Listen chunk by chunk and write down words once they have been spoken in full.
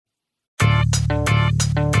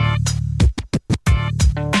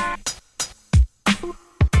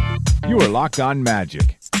You are Locked On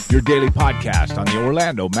Magic, your daily podcast on the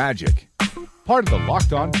Orlando Magic. Part of the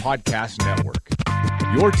Locked On Podcast Network.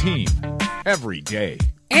 Your team every day.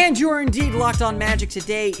 And you are indeed Locked On Magic.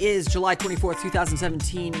 Today is July 24th,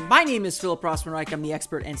 2017. My name is Philip Rossman-Reich. I'm the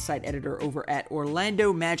expert and site editor over at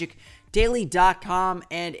OrlandoMagicDaily.com.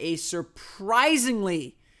 And a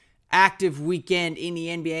surprisingly active weekend in the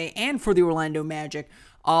NBA and for the Orlando Magic.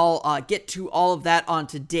 I'll get to all of that on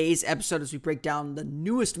today's episode as we break down the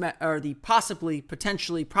newest, the probably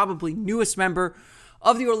newest member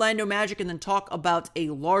of the Orlando Magic, and then talk about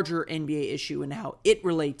a larger NBA issue and how it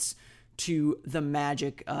relates to the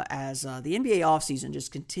Magic as the NBA offseason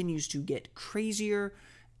just continues to get crazier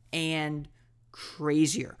and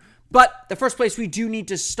crazier. But the first place we do need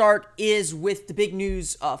to start is with the big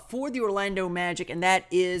news for the Orlando Magic, and that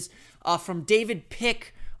is from David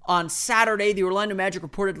Pick. On Saturday, the Orlando Magic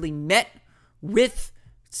reportedly met with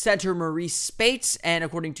center Marreese Speights, and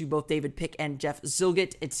according to both David Pick and Jeff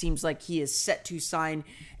Zillgitt, it seems like he is set to sign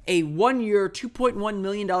a one-year, $2.1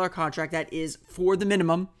 million contract that is for the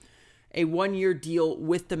minimum, a one-year deal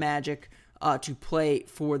with the Magic to play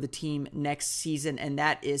for the team next season, and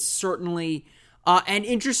that is certainly an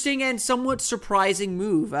interesting and somewhat surprising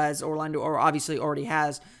move, as Orlando obviously already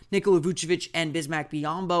has Nikola Vucevic and Bismack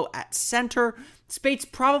Biyombo at center. Speights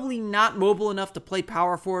probably not mobile enough to play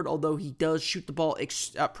power forward, although he does shoot the ball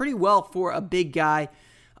pretty well for a big guy.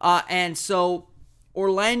 And so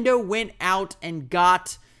Orlando went out and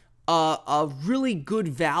got a really good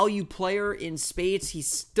value player in Speights.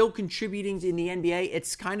 He's still contributing in the NBA.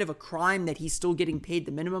 It's kind of a crime that he's still getting paid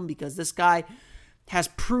the minimum, because this guy has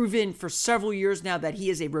proven for several years now that he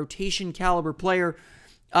is a rotation caliber player.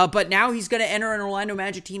 But now he's going to enter an Orlando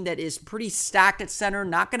Magic team that is pretty stacked at center.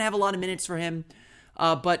 Not going to have a lot of minutes for him,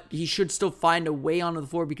 but he should still find a way onto the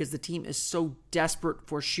floor because the team is so desperate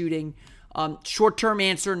for shooting. Short-term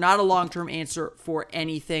answer, not a long-term answer for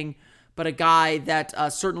anything, but a guy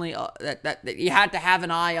that certainly that you had to have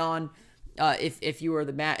an eye on if you were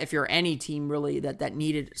if you're any team really that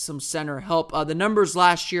needed some center help. The numbers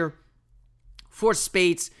last year for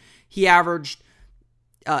Speights, he averaged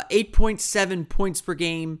 8.7 points per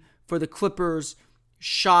game for the Clippers,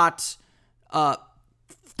 shot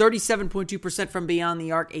 37.2% from beyond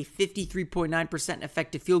the arc, a 53.9%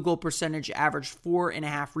 effective field goal percentage, averaged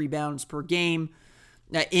 4.5 rebounds per game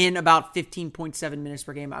in about 15.7 minutes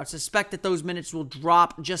per game. I would suspect that those minutes will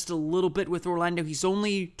drop just a little bit with Orlando. He's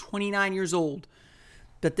only 29 years old,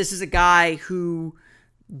 but this is a guy who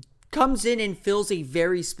comes in and fills a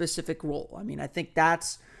very specific role. I mean, I think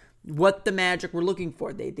that's what the Magic were looking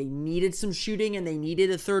for. They needed some shooting, and they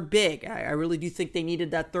needed a third big. I really do think they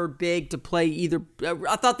needed that third big to play either.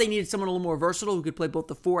 I thought they needed someone a little more versatile who could play both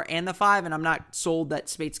the 4 and the 5, and I'm not sold that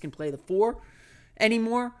Speights can play the 4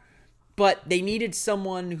 anymore. But they needed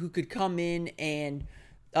someone who could come in and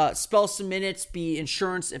spell some minutes, be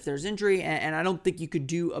insurance if there's injury, and I don't think you could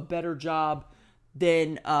do a better job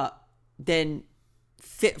than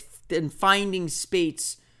finding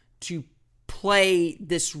Speights to play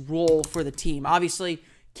this role for the team. Obviously,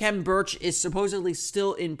 Khem Birch is supposedly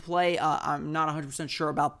still in play. I'm not 100% sure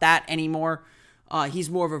about that anymore. He's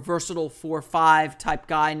more of a versatile 4-5 type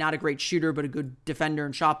guy, not a great shooter, but a good defender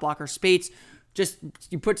and shot blocker. Speights,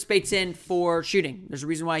 you put Speights in for shooting. There's a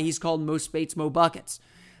reason why he's called Mo Speights, Mo Buckets.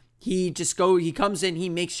 He comes in, he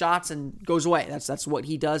makes shots and goes away. That's what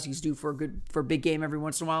he does. He's due for a big game every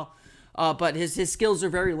once in a while. But his skills are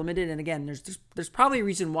very limited, and again, there's probably a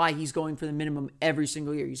reason why he's going for the minimum every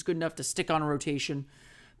single year. He's good enough to stick on a rotation,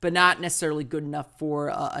 but not necessarily good enough for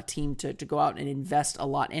a team to go out and invest a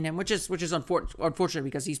lot in him, which is unfortunate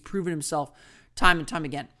because he's proven himself time and time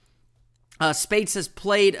again. Speights has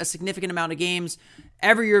played a significant amount of games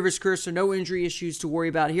every year of his career, so no injury issues to worry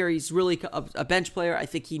about here. He's really a bench player. I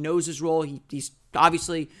think he knows his role. He's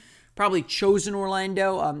obviously probably chosen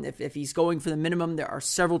Orlando. If he's going for the minimum, there are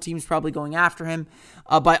several teams probably going after him.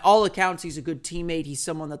 By all accounts, he's a good teammate. He's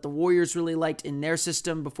someone that the Warriors really liked in their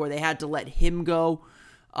system before they had to let him go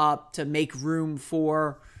to make room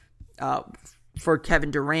for Kevin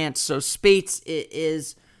Durant. So Speights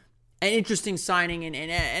is an interesting signing,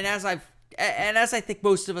 and as I think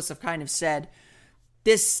most of us have kind of said,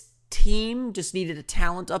 this team just needed a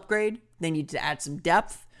talent upgrade. They needed to add some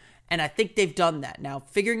depth. And I think they've done that. Now,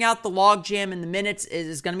 figuring out the logjam in the minutes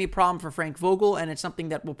is going to be a problem for Frank Vogel, and it's something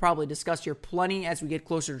that we'll probably discuss here plenty as we get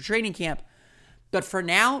closer to training camp. But for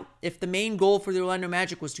now, if the main goal for the Orlando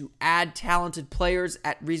Magic was to add talented players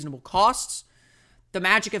at reasonable costs, the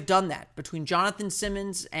Magic have done that. Between Jonathan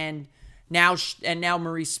Simmons and now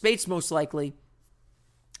Marreese Speights, most likely,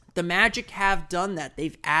 the Magic have done that.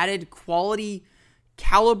 They've added quality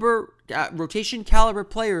caliber, rotation caliber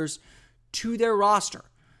players to their roster.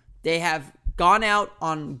 They have gone out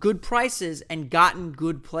on good prices and gotten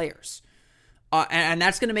good players. And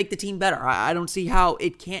that's going to make the team better. I don't see how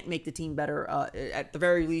it can't make the team better, at the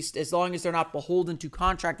very least, as long as they're not beholden to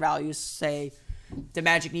contract values. Say the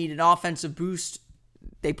Magic need an offensive boost,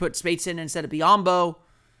 they put Speights in instead of Biyombo.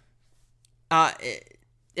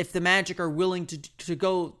 If the Magic are willing to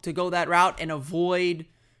go that route and avoid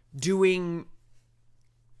doing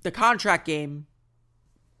the contract game,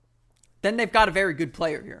 then they've got a very good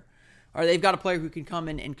player here. Or they've got a player who can come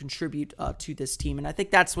in and contribute to this team. And I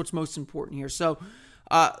think that's what's most important here. So,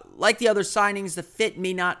 like the other signings, the fit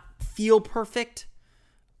may not feel perfect,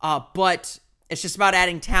 but it's just about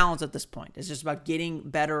adding talent at this point. It's just about getting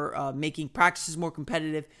better, making practices more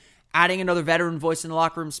competitive, adding another veteran voice in the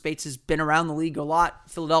locker room. Speights has been around the league a lot.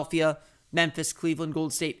 Philadelphia, Memphis, Cleveland,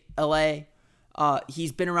 Golden State, LA.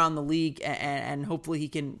 He's been around the league, and hopefully he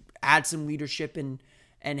can add some leadership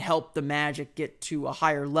and help the Magic get to a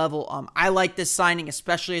higher level. I like this signing,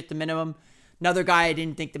 especially at the minimum. Another guy I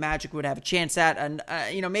didn't think the Magic would have a chance at. And,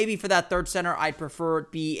 maybe for that third center, I'd prefer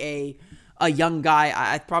it be a young guy.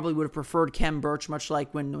 I probably would have preferred Khem Birch, much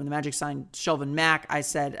like when the Magic signed Shelvin Mack. I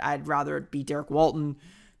said I'd rather it be Derek Walton.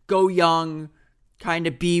 Go young, kind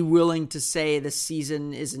of be willing to say this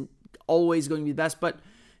season isn't always going to be the best. But,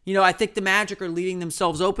 I think the Magic are leaving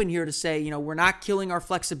themselves open here to say, we're not killing our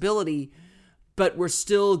flexibility, but we're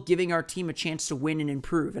still giving our team a chance to win and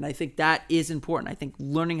improve. And I think that is important. I think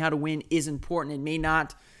learning how to win is important. It may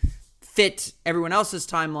not fit everyone else's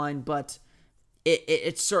timeline, but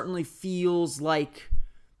it certainly feels like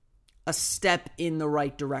a step in the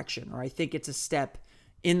right direction. Or I think it's a step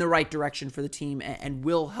in the right direction for the team and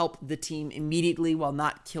will help the team immediately while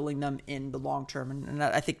not killing them in the long term. And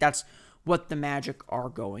I think that's what the Magic are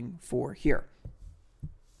going for here.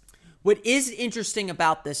 What is interesting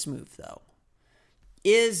about this move, though,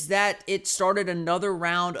 is that it started another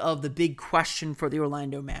round of the big question for the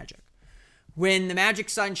Orlando Magic. When the Magic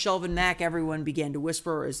signed Shelvin Mack, everyone began to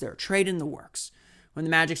whisper, is there a trade in the works? When the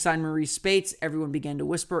Magic signed Maurice Speights, everyone began to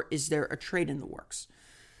whisper, is there a trade in the works?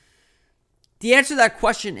 The answer to that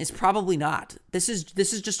question is probably not. This is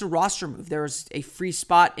just a roster move. There's a free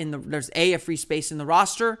spot there's a free space in the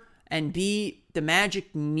roster, and B, the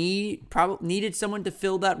Magic needed someone to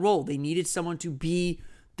fill that role. They needed someone to be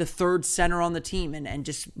the third center on the team and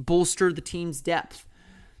just bolster the team's depth.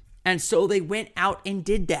 And so they went out and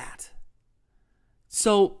did that.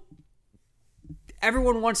 So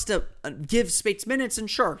everyone wants to give Speights minutes, and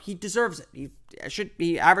sure, he deserves it.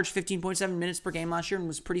 He averaged 15.7 minutes per game last year and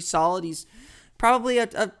was pretty solid. He's probably a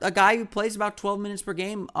guy who plays about 12 minutes per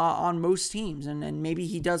game on most teams, and maybe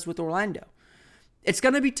he does with Orlando. It's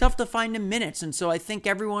going to be tough to find him minutes, and so I think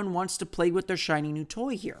everyone wants to play with their shiny new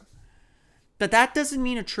toy here. But that doesn't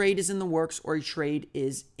mean a trade is in the works or a trade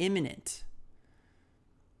is imminent.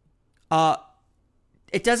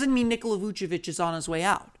 It doesn't mean Nikola Vucevic is on his way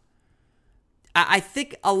out. I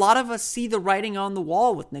think a lot of us see the writing on the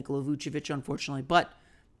wall with Nikola Vucevic, unfortunately, but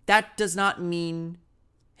that does not mean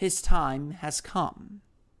his time has come.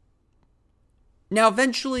 Now,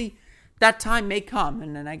 eventually, that time may come,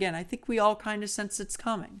 and then again, I think we all kind of sense it's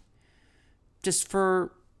coming. Just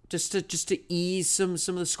to ease some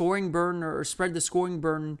of the scoring burden or spread the scoring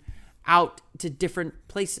burden out to different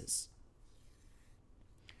places.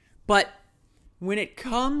 But when it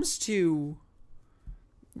comes to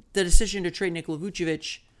the decision to trade Nikola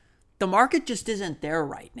Vucevic, the market just isn't there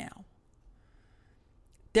right now.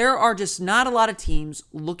 There are just not a lot of teams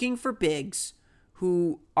looking for bigs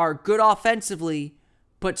who are good offensively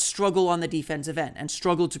but struggle on the defensive end and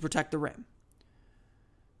struggle to protect the rim.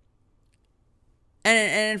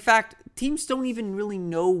 And in fact, teams don't even really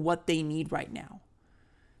know what they need right now.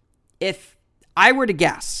 If I were to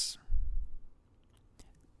guess,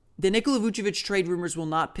 the Nikola Vucevic trade rumors will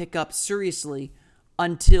not pick up seriously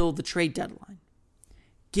until the trade deadline.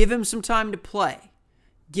 Give him some time to play.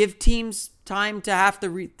 Give teams time to have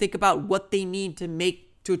to think about what they need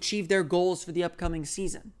to achieve their goals for the upcoming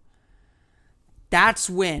season. That's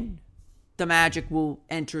when the Magic will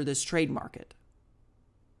enter this trade market.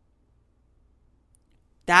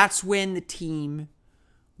 That's when the team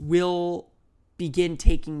will begin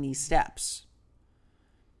taking these steps.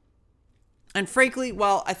 And frankly,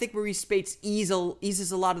 while I think Maurice Speights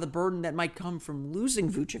eases a lot of the burden that might come from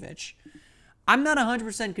losing Vucevic, I'm not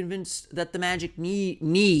 100% convinced that the Magic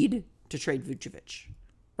need to trade Vucevic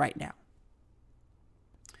right now.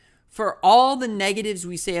 For all the negatives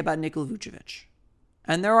we say about Nikola Vucevic,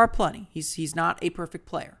 and there are plenty, he's not a perfect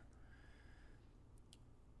player.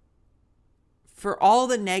 For all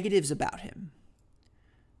the negatives about him,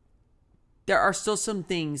 there are still some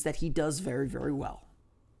things that he does very, very well.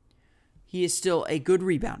 he is still a good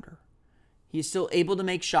rebounder. He is still able to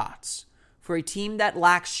make shots. For a team that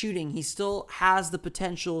lacks shooting, he still has the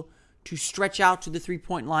potential to stretch out to the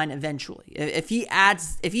three-point line eventually. If he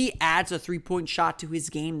adds a three-point shot to his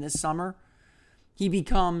game this summer, he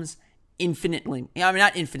becomes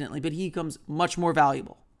not infinitely, but he becomes much more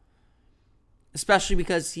valuable. Especially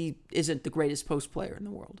because he isn't the greatest post player in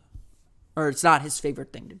the world. Or it's not his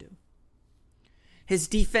favorite thing to do. His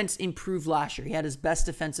defense improved last year. He had his best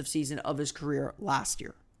defensive season of his career last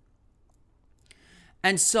year.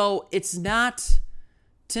 And so it's not,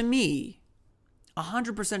 to me,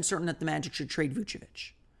 100% certain that the Magic should trade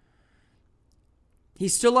Vucevic.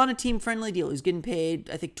 He's still on a team-friendly deal. He's getting paid,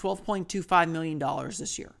 I think, $12.25 million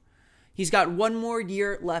this year. He's got one more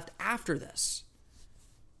year left after this.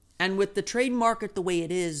 And with the trade market the way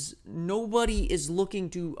it is, nobody is looking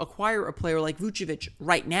to acquire a player like Vucevic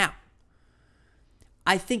right now.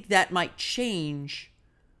 I think that might change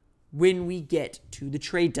when we get to the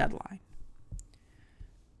trade deadline.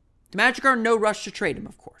 The Magic are in no rush to trade him,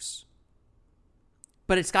 of course.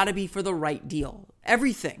 But it's got to be for the right deal.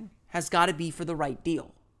 Everything has got to be for the right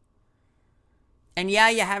deal. And yeah,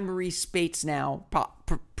 you have Maurice Spates now,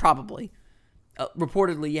 probably.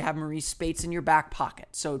 Reportedly, you have Maurice Spates in your back pocket.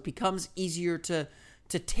 So it becomes easier to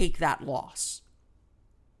take that loss.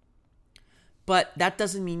 But that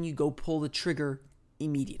doesn't mean you go pull the trigger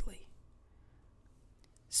immediately.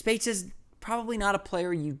 Spates is probably not a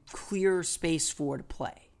player you clear space for to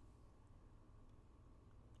play.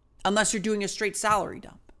 Unless you're doing a straight salary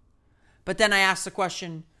dump. But then I ask the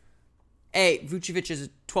question, Vucevic is a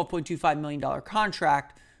 $12.25 million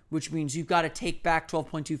contract, which means you've got to take back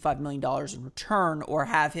 $12.25 million in return or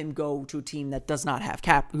have him go to a team that does not have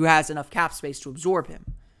who has enough cap space to absorb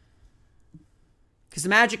him. Because the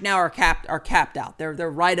Magic now are capped out. They're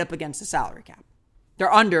right up against the salary cap.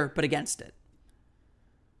 They're under, but against it.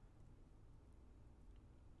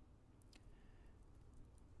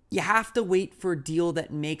 You have to wait for a deal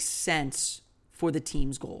that makes sense for the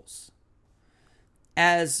team's goals.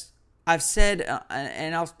 As I've said,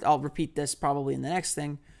 and I'll repeat this probably in the next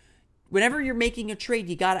thing, whenever you're making a trade,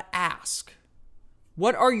 you got to ask,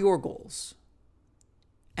 what are your goals?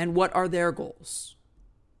 And what are their goals?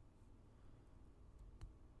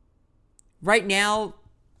 Right now,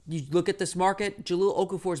 you look at this market, Jahlil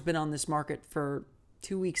Okafor's been on this market for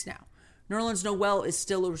 2 weeks now. Nerlens Noel is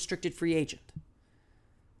still a restricted free agent.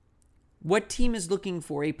 What team is looking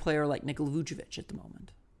for a player like Nikola Vucevic at the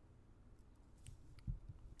moment?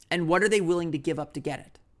 And what are they willing to give up to get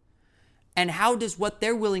it? And how does what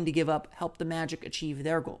they're willing to give up help the Magic achieve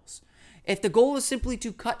their goals? If the goal is simply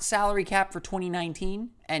to cut salary cap for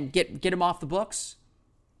 2019 and get them off the books,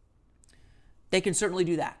 they can certainly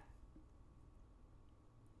do that.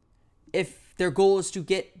 If their goal is to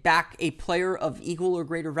get back a player of equal or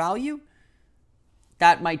greater value,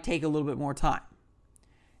 that might take a little bit more time.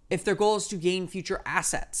 If their goal is to gain future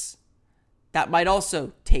assets, that might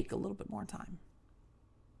also take a little bit more time.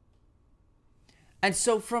 And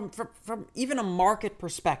so from even a market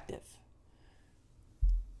perspective,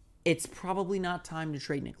 it's probably not time to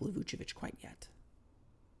trade Nikola Vucevic quite yet.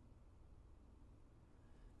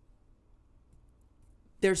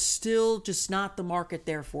 There's still just not the market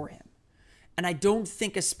there for him. And I don't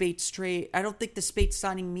think the Spates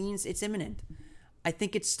signing means it's imminent. I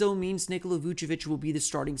think it still means Nikola Vucevic will be the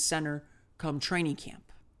starting center come training camp.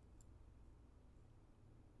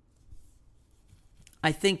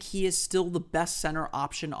 I think he is still the best center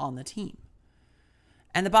option on the team.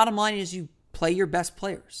 And the bottom line is you play your best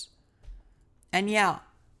players. And yeah,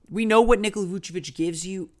 we know what Nikola Vucevic gives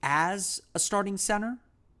you as a starting center.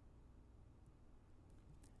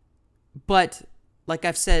 But like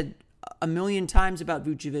I've said a million times about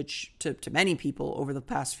Vucevic to many people over the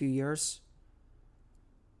past few years,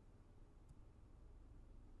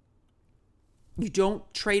 you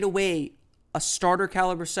don't trade away a starter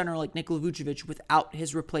caliber center like Nikola Vucevic without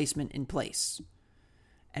his replacement in place.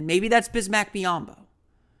 And maybe that's Bismack Biyombo.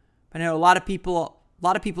 But I know a lot of people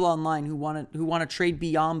online who want to trade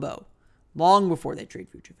Biyombo long before they trade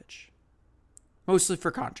Vucevic. Mostly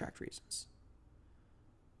for contract reasons.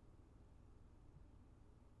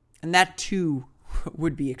 And that too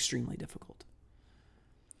would be extremely difficult.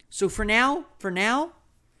 So for now,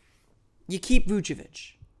 you keep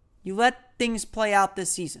Vucevic. You let things play out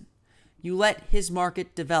this season. You let his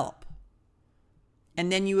market develop.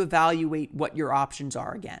 And then you evaluate what your options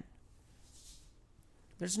are again.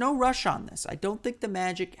 There's no rush on this. I don't think the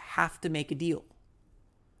Magic have to make a deal.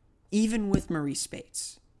 Even with Maurice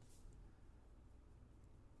Spates.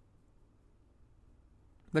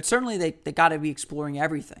 But certainly they got to be exploring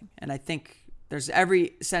everything. And I think there's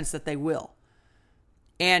every sense that they will.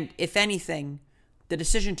 And if anything, the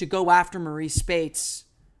decision to go after Maurice Spates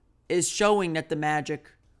is showing that the Magic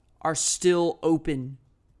are still open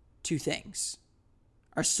to things,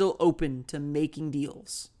 are still open to making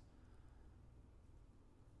deals,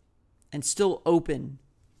 and still open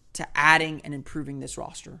to adding and improving this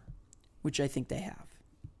roster, which I think they have.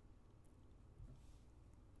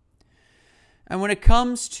 And when it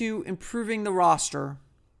comes to improving the roster,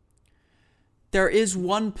 there is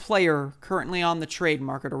one player currently on the trade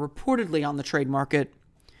market, or reportedly on the trade market,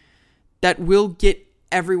 that will get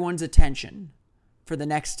everyone's attention for the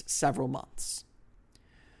next several months.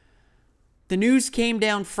 The news came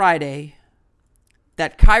down Friday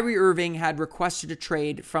that Kyrie Irving had requested a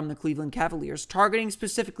trade from the Cleveland Cavaliers, targeting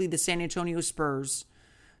specifically the San Antonio Spurs,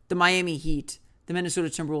 the Miami Heat, the Minnesota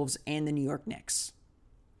Timberwolves, and the New York Knicks.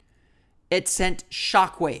 It sent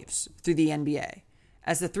shockwaves through the NBA,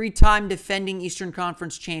 as the three-time defending Eastern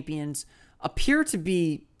Conference champions appear to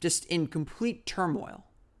be just in complete turmoil.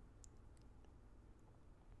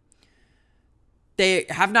 They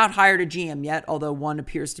have not hired a GM yet, although one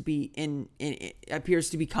appears to be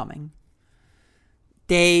coming.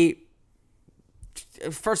 They,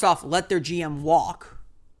 first off, let their GM walk.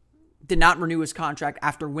 Did not renew his contract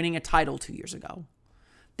after winning a title 2 years ago.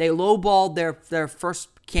 They lowballed their first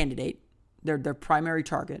candidate, their primary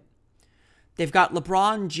target. They've got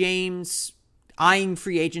LeBron James eyeing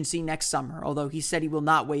free agency next summer, although he said he will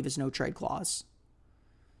not waive his no-trade clause.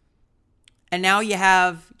 And now you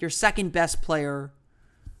have your second best player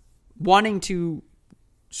wanting to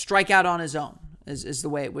strike out on his own, is the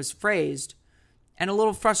way it was phrased, and a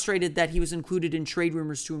little frustrated that he was included in trade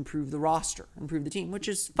rumors to improve the roster, improve the team, which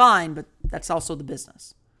is fine, but that's also the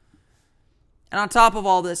business. And on top of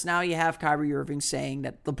all this, now you have Kyrie Irving saying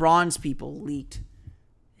that LeBron's people leaked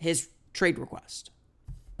his trade request.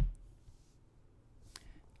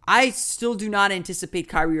 I still do not anticipate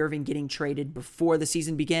Kyrie Irving getting traded before the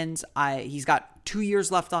season begins. He's got 2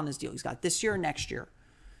 years left on his deal. He's got this year and next year.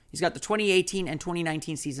 He's got the 2018 and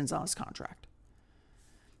 2019 seasons on his contract.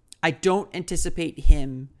 I don't anticipate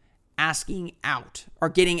him asking out or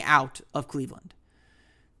getting out of Cleveland.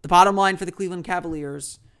 The bottom line for the Cleveland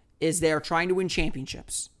Cavaliers is they are trying to win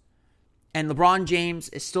championships. And LeBron James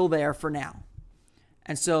is still there for now.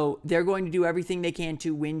 And so they're going to do everything they can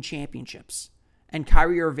to win championships. And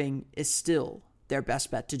Kyrie Irving is still their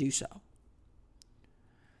best bet to do so.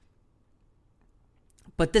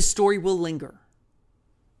 But this story will linger.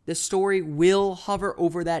 This story will hover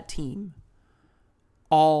over that team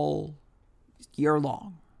all year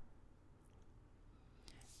long.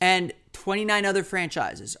 And 29 other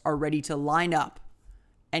franchises are ready to line up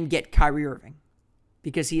and get Kyrie Irving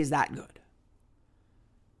because he is that good.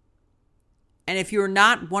 And if you're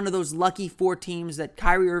not one of those lucky 4 teams that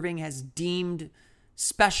Kyrie Irving has deemed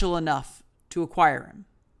special enough to acquire him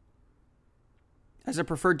as a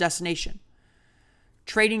preferred destination,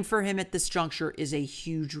 trading for him at this juncture is a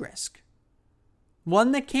huge risk.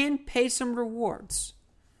 One that can pay some rewards,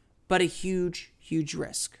 but a huge, huge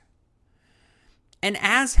risk. And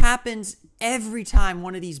as happens every time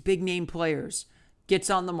one of these big name players gets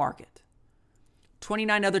on the market,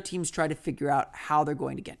 29 other teams try to figure out how they're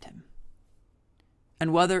going to get him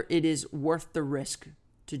and whether it is worth the risk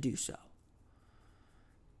to do so.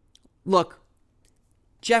 Look,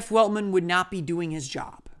 Jeff Weltman would not be doing his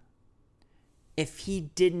job if he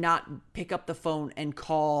did not pick up the phone and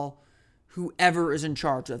call whoever is in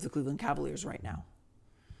charge of the Cleveland Cavaliers right now.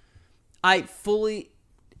 I fully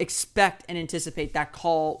expect and anticipate that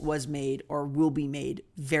call was made or will be made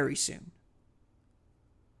very soon.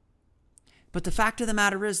 But the fact of the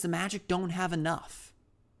matter is the Magic don't have enough.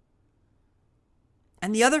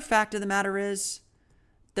 And the other fact of the matter is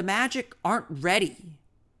the Magic aren't ready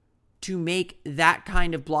to make that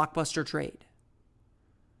kind of blockbuster trade.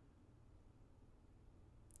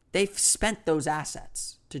 They've spent those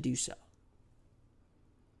assets to do so.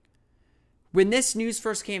 When this news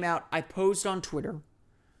first came out, I posed on Twitter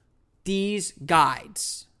these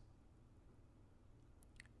guides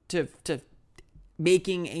to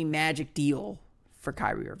making a Magic deal for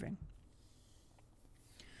Kyrie Irving.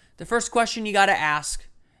 The first question you got to ask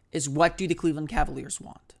is, what do the Cleveland Cavaliers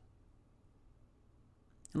want?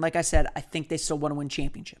 And like I said, I think they still want to win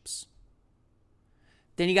championships.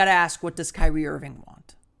 Then you got to ask, what does Kyrie Irving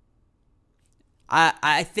want?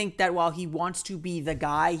 I think that while he wants to be the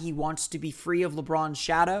guy, he wants to be free of LeBron's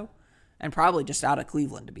shadow and probably just out of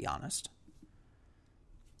Cleveland, to be honest.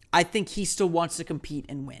 I think he still wants to compete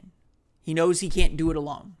and win. He knows he can't do it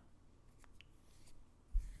alone.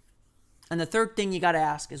 And the third thing you got to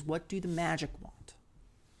ask is, what do the Magic want?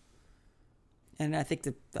 And I think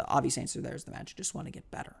the obvious answer there is the Magic just want to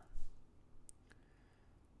get better.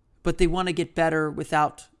 but they want to get better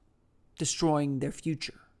without destroying their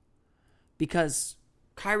future. Because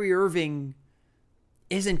Kyrie Irving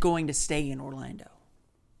isn't going to stay in Orlando.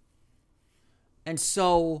 And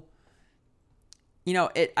so,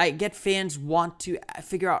 I get fans want to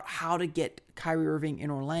figure out how to get Kyrie Irving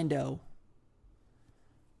in Orlando,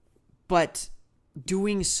 but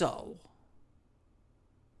doing so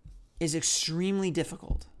is extremely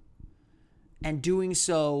difficult. And doing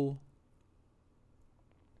so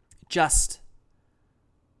just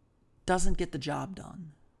doesn't get the job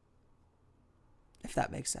done, if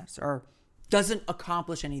that makes sense, or doesn't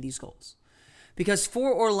accomplish any of these goals. Because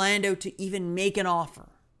for Orlando to even make an offer,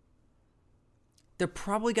 they're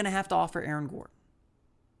probably going to have to offer Aaron Gordon,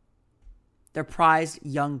 their prized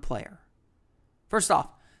young player. First off,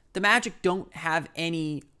 the Magic don't have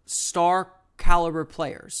any star caliber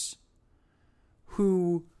players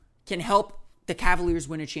who can help the Cavaliers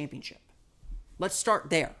win a championship. Let's start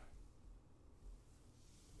there.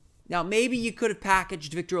 Now, maybe you could have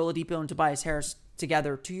packaged Victor Oladipo and Tobias Harris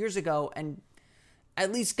together 2 years ago and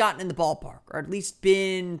at least gotten in the ballpark, or at least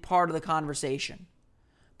been part of the conversation.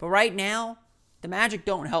 But right now, the Magic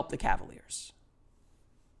don't help the Cavaliers.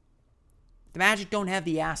 The Magic don't have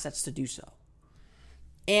the assets to do so.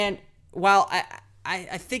 And while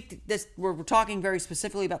I think this, we're talking very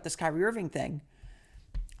specifically about this Kyrie Irving thing,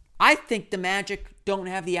 I think the Magic don't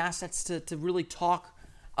have the assets to really talk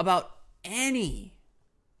about any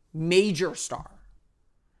major star.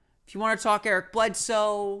 If you want to talk Eric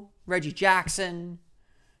Bledsoe, Reggie Jackson,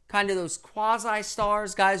 kind of those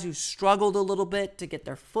quasi-stars, guys who struggled a little bit to get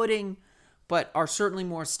their footing, but are certainly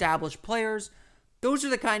more established players, those are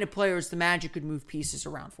the kind of players the Magic could move pieces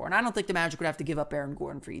around for. And I don't think the Magic would have to give up Aaron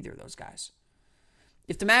Gordon for either of those guys.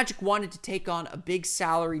 If the Magic wanted to take on a big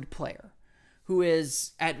salaried player who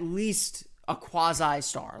is at least a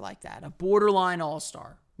quasi-star like that, a borderline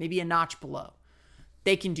all-star, maybe a notch below,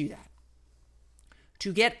 they can do that.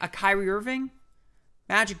 To get a Kyrie Irving,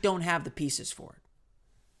 Magic don't have the pieces for it.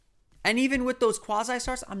 And even with those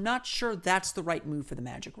quasi-stars, I'm not sure that's the right move for the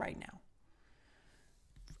Magic right now.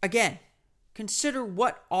 Again, consider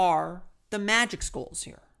what are the Magic's goals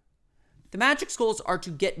here. The Magic's goals are to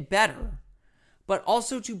get better, but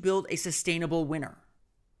also to build a sustainable winner.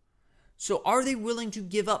 So are they willing to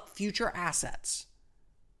give up future assets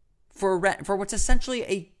for what's essentially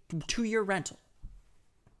a 2-year rental?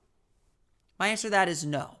 My answer to that is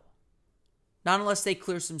no. Not unless they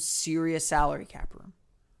clear some serious salary cap room.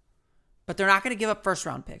 But they're not going to give up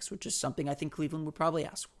first-round picks, which is something I think Cleveland would probably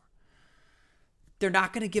ask for. They're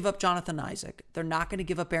not going to give up Jonathan Isaac. They're not going to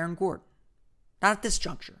give up Aaron Gordon. Not at this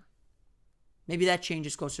juncture. Maybe that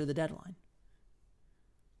changes closer to the deadline.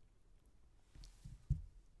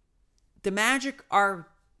 The Magic are,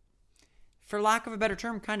 for lack of a better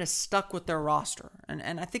term, kind of stuck with their roster.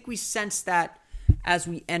 And I think we sensed that as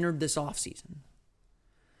we entered this offseason.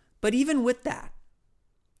 But even with that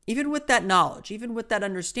knowledge, even with that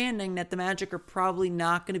understanding that the Magic are probably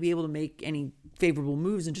not going to be able to make any favorable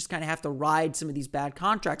moves and just kind of have to ride some of these bad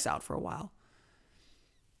contracts out for a while.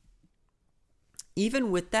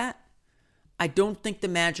 Even with that, I don't think the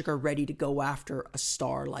Magic are ready to go after a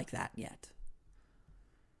star like that yet.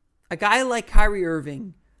 A guy like Kyrie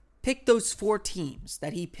Irving picked those 4 teams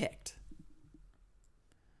that he picked,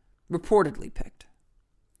 reportedly picked,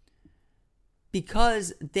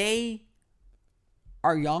 because they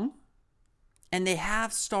are young and they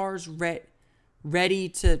have stars ready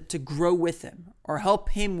to grow with him or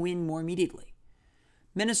help him win more immediately.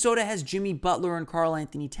 Minnesota has Jimmy Butler and Karl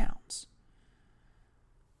Anthony Towns.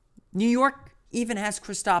 New York even has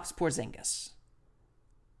Kristaps Porzingis.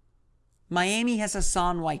 Miami has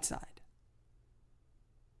Hassan Whiteside.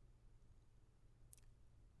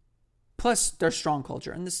 Plus their strong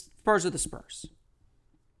culture, and the Spurs are the Spurs.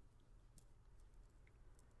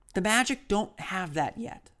 The Magic don't have that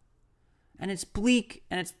yet. And it's bleak,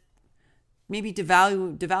 and it's maybe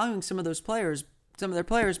devaluing some of those players, some of their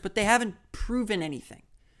players, but they haven't proven anything.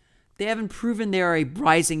 They haven't proven they're a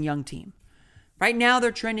rising young team. Right now,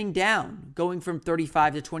 they're trending down, going from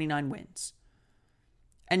 35 to 29 wins.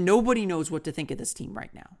 And nobody knows what to think of this team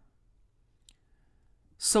right now.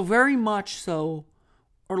 So very much so,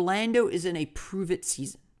 Orlando is in a prove-it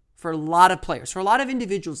season for a lot of players. For a lot of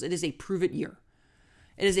individuals, it is a prove-it year.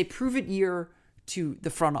 It is a prove-it year to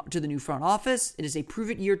the new front office. It is a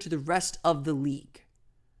prove-it year to the rest of the league.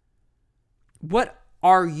 What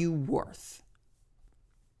are you worth?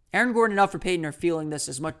 Aaron Gordon and Elfrid Payton are feeling this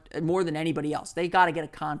as much more than anybody else. They got to get a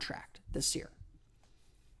contract this year.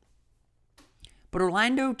 But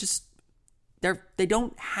Orlando they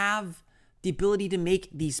don't have the ability to make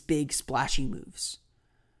these big splashy moves.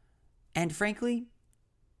 And frankly,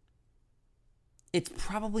 it's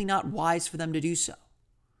probably not wise for them to do so.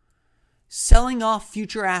 Selling off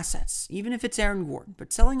future assets, even if it's Aaron Gordon,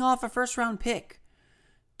 but selling off a first-round pick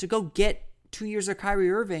to go get 2 years of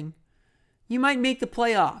Kyrie Irving, you might make the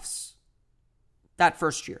playoffs that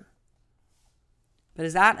first year. But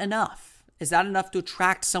is that enough? Is that enough to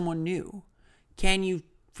attract someone new? Can you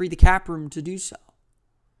free the cap room to do so?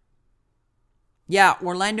 Yeah,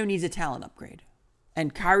 Orlando needs a talent upgrade.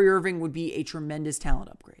 And Kyrie Irving would be a tremendous talent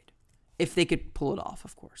upgrade. If they could pull it off,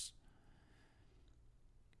 of course.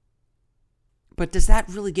 But does that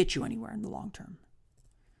really get you anywhere in the long term?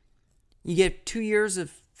 You get 2 years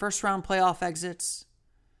of first-round playoff exits,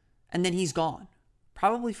 and then he's gone.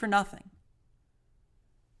 Probably for nothing.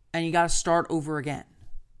 And you got to start over again.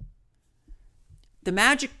 The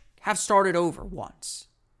Magic have started over once.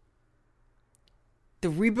 The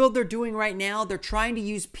rebuild they're doing right now, they're trying to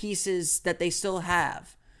use pieces that they still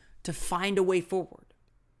have to find a way forward.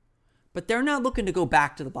 But they're not looking to go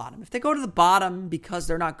back to the bottom. If they go to the bottom because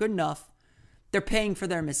they're not good enough, they're paying for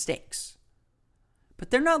their mistakes. But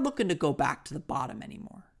they're not looking to go back to the bottom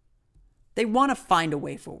anymore. They want to find a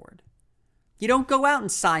way forward. You don't go out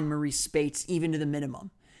and sign Maurice Spates even to the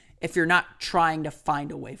minimum if you're not trying to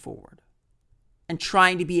find a way forward and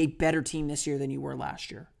trying to be a better team this year than you were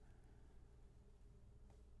last year.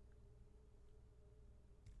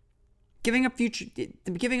 Giving up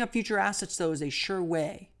future assets, though, is a sure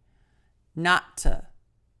way not to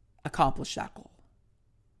accomplish that goal.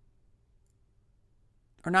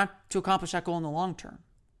 Or not to accomplish that goal in the long term.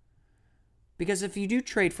 Because if you do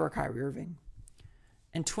trade for a Kyrie Irving,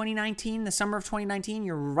 in 2019, the summer of 2019,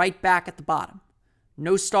 you're right back at the bottom.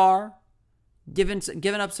 No star, giving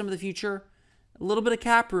up some of the future, a little bit of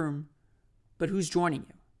cap room, but who's joining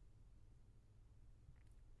you?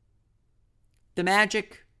 The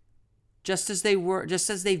Magic, just as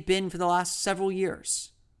they've been for the last several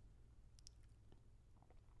years,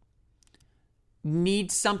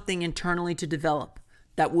 need something internally to develop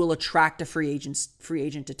that will attract a free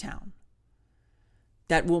agent to town.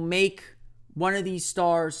 That will make one of these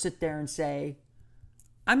stars sit there and say,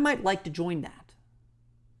 I might like to join that.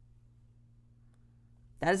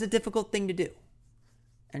 That is a difficult thing to do.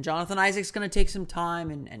 And Jonathan Isaac's going to take some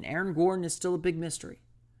time, and Aaron Gordon is still a big mystery.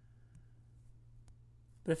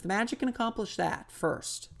 But if the Magic can accomplish that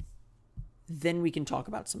first, then we can talk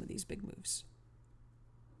about some of these big moves.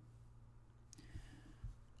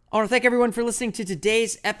 I want to thank everyone for listening to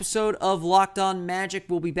today's episode of Locked On Magic.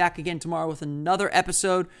 We'll be back again tomorrow with another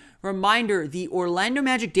episode. Reminder, the Orlando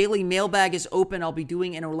Magic Daily Mailbag is open. I'll be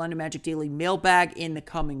doing an Orlando Magic Daily Mailbag in the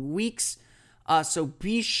coming weeks. So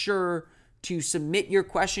be sure to submit your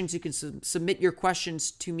questions. You can submit your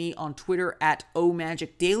questions to me on Twitter at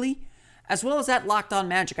OMagicDaily, as well as at Locked On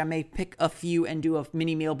Magic. I may pick a few and do a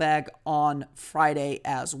mini mailbag on Friday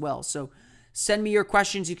as well. So send me your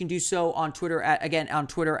questions. You can do so on Twitter at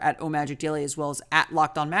OMagicDaily, as well as at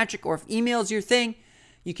Locked On Magic. Or if email is your thing,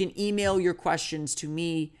 you can email your questions to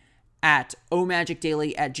me at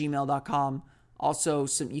omagicdaily@gmail.com. Also,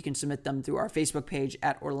 you can submit them through our Facebook page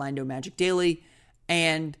at Orlando Magic Daily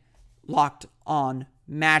and Locked On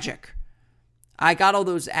Magic. I got all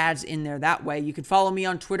those ads in there that way. You can follow me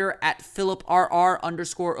on Twitter at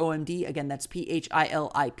PhilipRR_OMD. Again, that's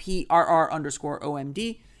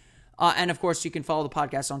PhilipRR_OMD. And of course, you can follow the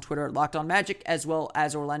podcast on Twitter at Locked On Magic, as well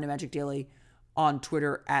as Orlando Magic Daily on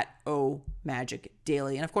Twitter at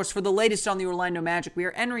OMagicDaily. And of course, for the latest on the Orlando Magic, we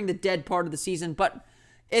are entering the dead part of the season, but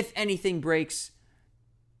if anything breaks,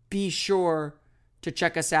 be sure to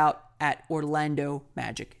check us out at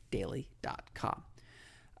OrlandoMagicDaily.com.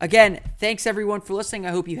 Again, thanks everyone for listening.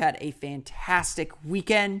 I hope you had a fantastic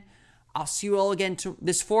weekend. I'll see you all again.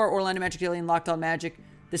 This for Orlando Magic Daily and Locked On Magic.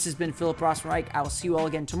 This has been Philip Rossman-Reich. I will see you all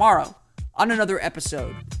again tomorrow on another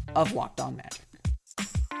episode of Locked On Magic.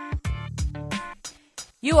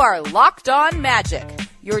 You are Locked On Magic,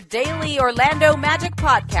 your daily Orlando Magic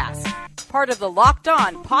podcast. Part of the Locked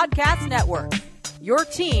On Podcast Network. Your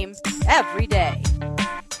team every day.